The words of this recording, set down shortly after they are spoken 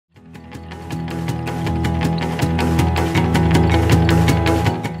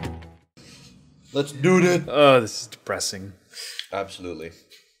Let's do it. Oh, this is depressing. Absolutely.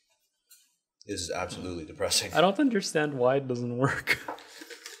 This is absolutely depressing. I don't understand why it doesn't work.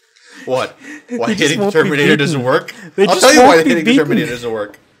 What? Why They just hitting the won't be Terminator beaten. doesn't work? They I'll just tell you why won't be hitting the beaten. Terminator doesn't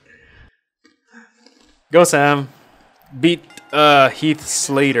work. Go, Sam. Beat Heath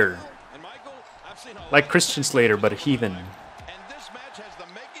Slater. Like Christian Slater, but a heathen.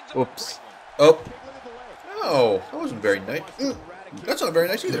 Oops. Oh. Oh, that wasn't very nice. That's not very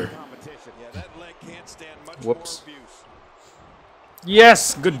nice either. Whoops.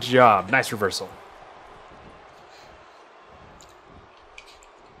 Yes, good job. Nice reversal.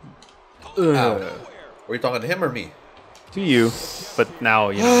 Ow. Were you talking to him or me? To you, but now,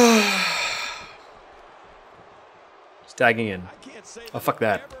 you know. He's tagging in. Oh, fuck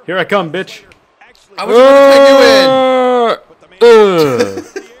that. Here I come, bitch. I was going to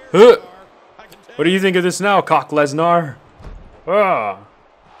tag you in. What do you think of this now, Cock Lesnar? Ha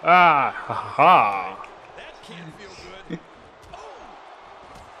ha.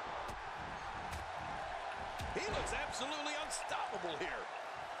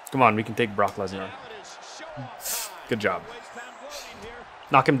 Come on, we can take Brock Lesnar. Good job.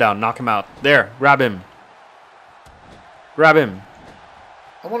 Knock him down, knock him out. There, grab him. Grab him.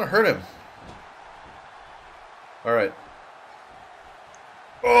 I want to hurt him. All right.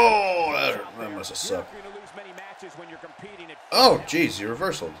 Oh, that must have sucked. Oh, jeez, you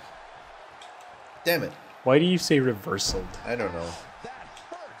reversaled. Damn it. Why do you say reversaled? I don't know.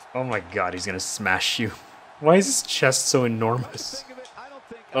 Oh my god, he's gonna smash you. Why is his chest so enormous?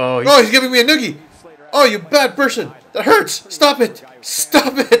 Oh, Oh, he's giving me a noogie. Oh, you bad person. That hurts. Stop it.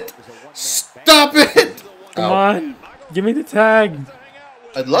 Stop it. Stop it. come on. Give me the tag.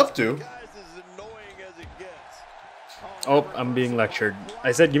 I'd love to. Oh, I'm being lectured.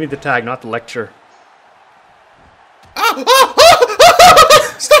 I said give me the tag, not the lecture. Ah, ah, ah,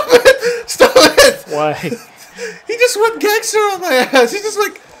 ah, stop it. Stop it. Why? He just went gangster on my ass. He's just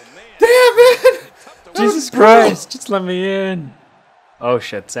like, damn it. Jesus Christ, just let me in. Oh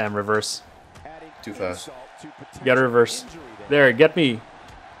shit, Sam, reverse. Too fast. You gotta reverse. There, get me.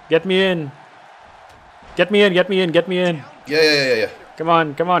 Get me in. Get me in, get me in, get me in. Yeah. Come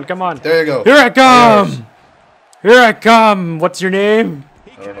on, come on, come on. There you go. Here I come! Here I come! What's your name?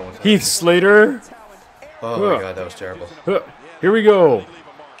 I don't know what's Heath Slater. Oh my god, that was terrible. Here we go.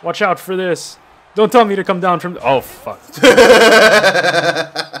 Watch out for this. Don't tell me to come down from... Oh, fuck.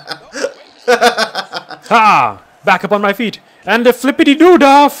 Ha! Back up on my feet. And a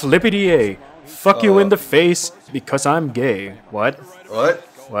flippity-doo-dah, flippity-a. Fuck you in the face because I'm gay. What? What?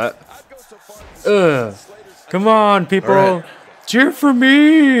 What? Come on, people. Right. Cheer for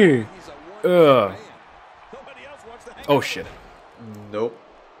me. Oh, shit. Nope.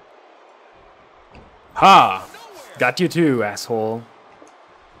 Ha! Got you too, asshole.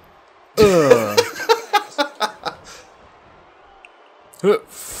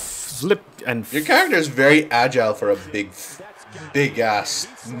 Flip and... Your character is very agile for a big ass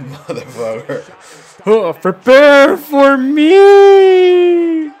motherfucker. Prepare for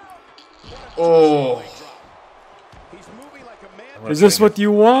me! Oh. Is this what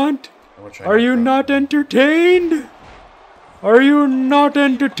you want? Are you not entertained? Are you not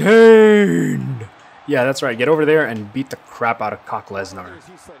entertained? Yeah, that's right. Get over there and beat the crap out of Cock Lesnar.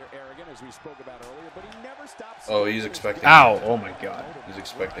 Oh, he's expecting. Ow! Oh my god. He's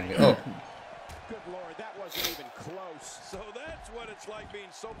expecting me. Oh.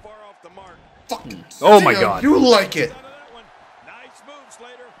 Fucking. Oh my damn, god. You like it.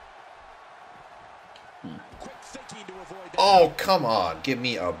 Oh, come on. Give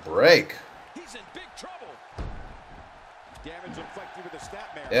me a break.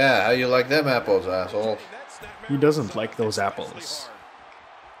 Yeah, how you like them apples, asshole? He doesn't like those apples.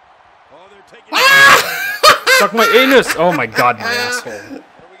 Ah! Suck my anus! Oh my god, my asshole.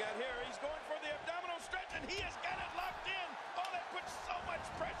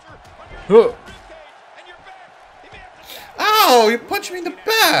 Huh. Ow! You punched me in the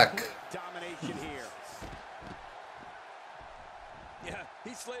back!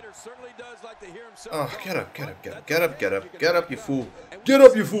 Oh, get up, get up, get up, get up, get up, get up, you fool. Get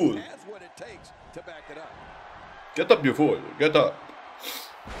up, you fool. Get up, you fool. Get up.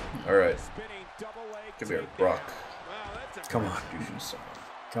 Alright. Come here, Brock. Come on.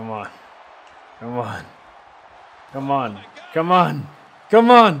 Come on. Come on. Come on. Come on.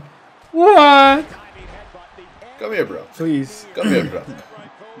 Come on. What? Come here, bro. Please. Come here, bro.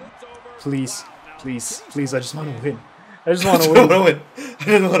 Please. Please. Please. I just want to win. I just want I to don't win. want to win.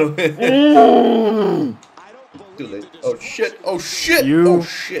 I don't want to win. Too late. Oh, shit. Oh, shit. You- Oh,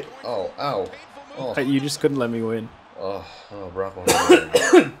 shit. Oh, ow. Oh, You just couldn't let me win. oh, Brock won't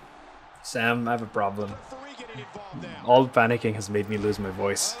win. Sam, I have a problem. All panicking has made me lose my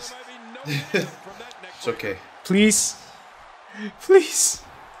voice. It's okay. Please. Please.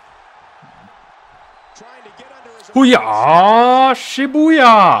 Huya!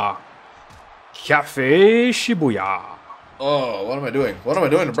 Shibuya! Cafe Shibuya. Oh, what am I doing? What am I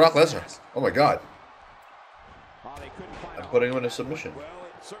doing to Brock Lesnar? Oh my god. I'm putting him in a submission.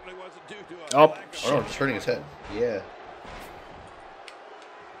 Oh, Oh no, I'm just turning his head. Yeah.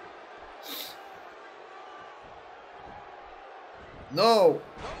 No!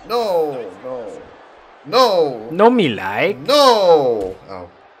 No! No! No! no me like. No! Oh.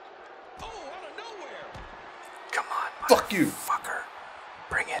 Come on, Fuck you! fucker.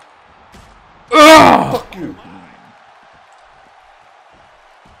 Bring it. Ugh! Fuck you!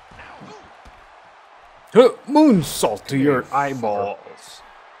 Moonsault to your eyeballs.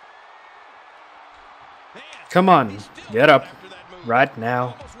 Come on, get up. Right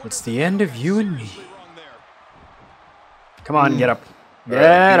now. It's the end of you and me. Come on, get up. Get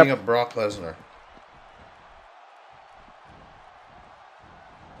Right, up. beating up Brock Lesnar.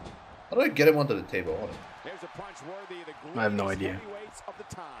 How do I get him onto the table? Hold on. I have no idea.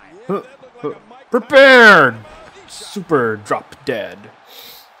 Prepared! Super drop dead.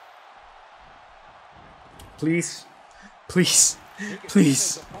 Please. Please.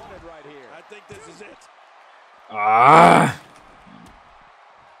 Please. Ah!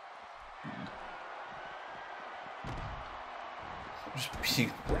 Just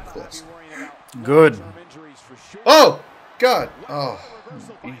beating Brock Lesnar. Good. Oh! God! Oh.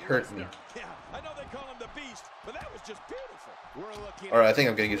 He hurt me. Alright, I think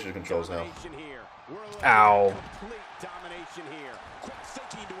I'm getting used to the controls now. Ow.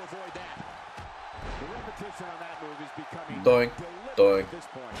 Doink. Doink.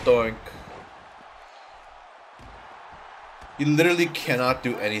 Doink. You literally cannot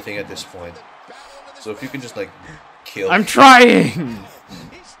do anything at this point. So if you can just, like, kill... I'm trying!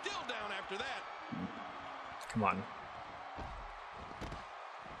 Come on.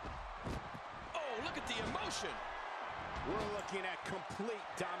 Oh, look at the emotion. We're looking at complete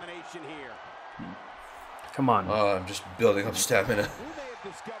domination here. Come on. Oh, I'm just building up stamina.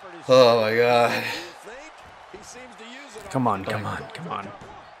 Oh my god. Come on, come on, come on.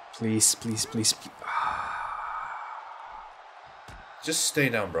 Please, please, please. Just stay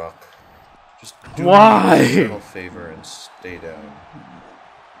down, Brock. Just do Why? me a little favor and stay down.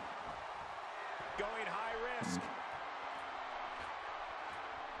 Going high risk.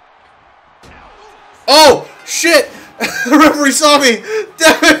 Oh! Shit! The referee saw me!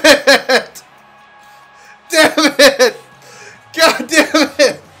 Damn it! Damn it! God damn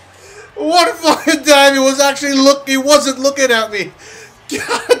it! One fucking time he was actually he wasn't looking at me.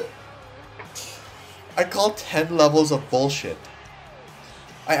 God. I call 10 levels of bullshit.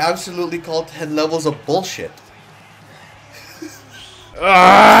 I absolutely call 10 levels of bullshit.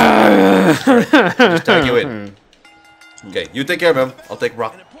 Just tag you in. Okay, you take care of him. I'll take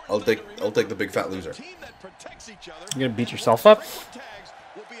Brock. I'll take the big fat loser. You're gonna beat yourself up?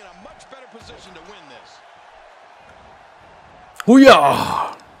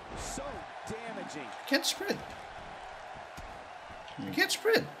 Hoo-yah! You can't sprint. You can't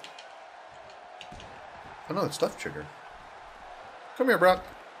sprint. Oh no, it's left trigger. Come here, Brock.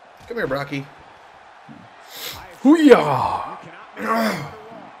 Come here, Brocky. Hoo-yah!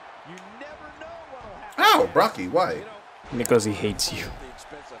 Ow, Brocky, why? Because he hates you.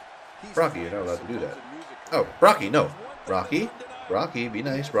 Brocky, you're not allowed to do that. Oh, Brocky, no. Brocky, Brocky, be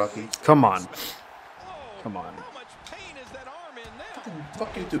nice, Brocky. Come on. Come on.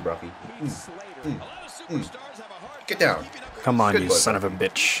 Fuck you too, Brocky. Get down. Come on, Good you boy, son of a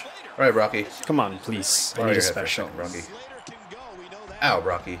bitch. Alright, Brocky. Come on, please. I Alright, need a your head for special. second, Brocky. Ow,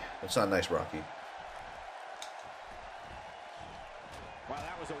 Brocky. That's not nice, Brocky. Wow,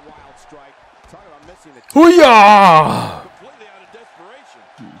 that was a wild strike. Talk about missing the Hoo-yah! completely out of desperation.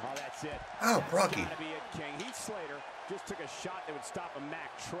 Oh, that's it. Ow, Brocky. Gotta be it, King. Heath Slater just took a shot that would stop a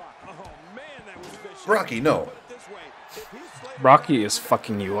Mack truck. Oh man, that was vicious. Brocky, no. Put it this way. If Heath Slater Rocky is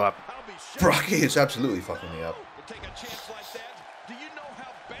fucking you up. I'll be shocked. Brocky is absolutely fucking me up. To take a chance like that. Do you know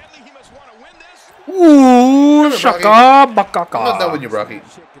how badly he must want to win this? Ooh, Come here, shaka I'm not done bakaka. with you, Brocky.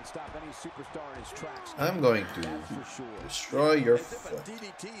 Shit can stop any superstar in his tracks. I'm going to destroy your foot.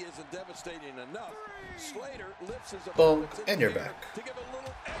 DDT isn't devastating enough. Slater lifts his Bonk, and you're back. to give a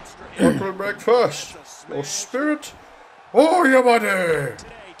little extra. Welcome back first. Oh, spirit. Oh, your body.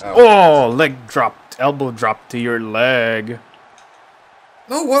 Ow. Oh, leg dropped. Elbow dropped to your leg.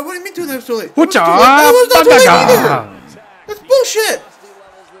 No, what do you mean do that too late? Whatcha? That was not too late either. That's bullshit.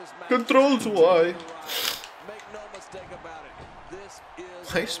 Controls why? Make no mistake about it. This is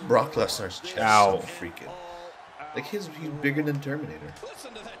Why is Brock Lesnar's chest so freaking? Like he's bigger than Terminator.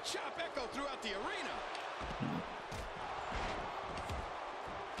 Listen to that chop echo throughout the arena.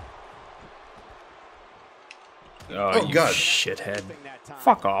 Oh, you God. shithead.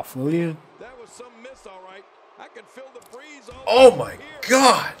 Fuck off, will you? That was some miss, all right. I can feel the breeze all Oh my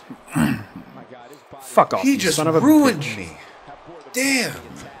God! Fuck off, He you just son of a ruined bitch. me. Damn!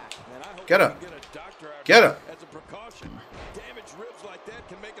 Get up! Get up! As a precaution, damaged ribs like that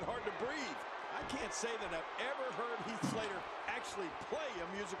can make it hard to breathe. I can't say that I've ever heard Heath Slater actually play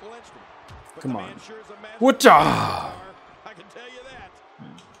a musical instrument. But Come the on. man sure is a master What? I can tell you that.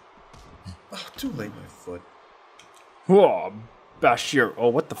 Oh, too late, my foot. Whoa, Bashir. Oh,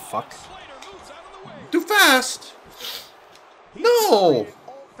 what the fuck? Slater moves out of the way. Too fast! No!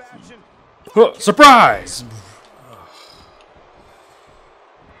 Old-fashioned Huh, surprise!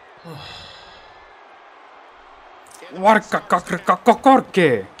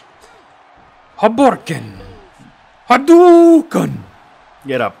 Warkakakorke. Haborken. Hadouken.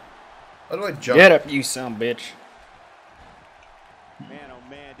 Get up. How do I jump? Get up, you son of a bitch. man, oh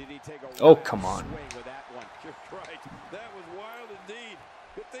man, did he take a Oh, wild come on. swing with that one. You're right. That was wild indeed.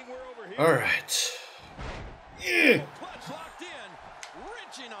 Good thing we're over here. Alright. Clutch locked in,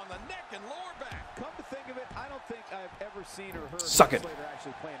 wrenching on the neck and lower back. Come to think of it, I don't think I've ever seen or heard Suck it. Slater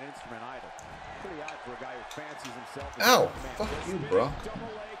actually play an instrument either. Pretty odd for a guy who fancies himself as Ow. a man. Fuck The you, spinning bro.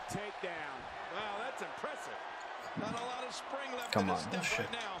 double leg takedown. Wow, that's impressive. Not a lot of spring left Come in on. this step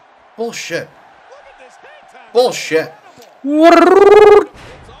right now. Bullshit. Look at this hang time. Bullshit. It's all over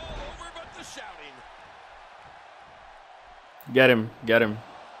but the shouting. Get him. Get him.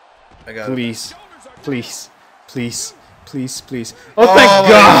 I got it. Please. Please. Please. Please. Please. Oh, thank my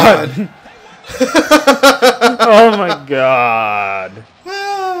God. Oh, my God.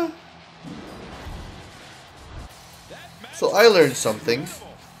 So I learned something.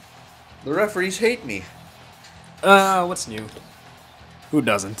 The referees hate me. What's new? Who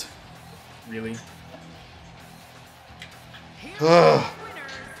doesn't? Really?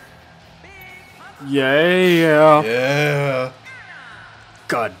 Yeah. Yeah.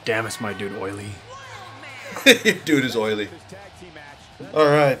 God damn, it's my dude Oily. Dude is oily.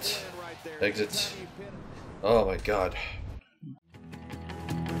 Alright. Exit. Oh my God.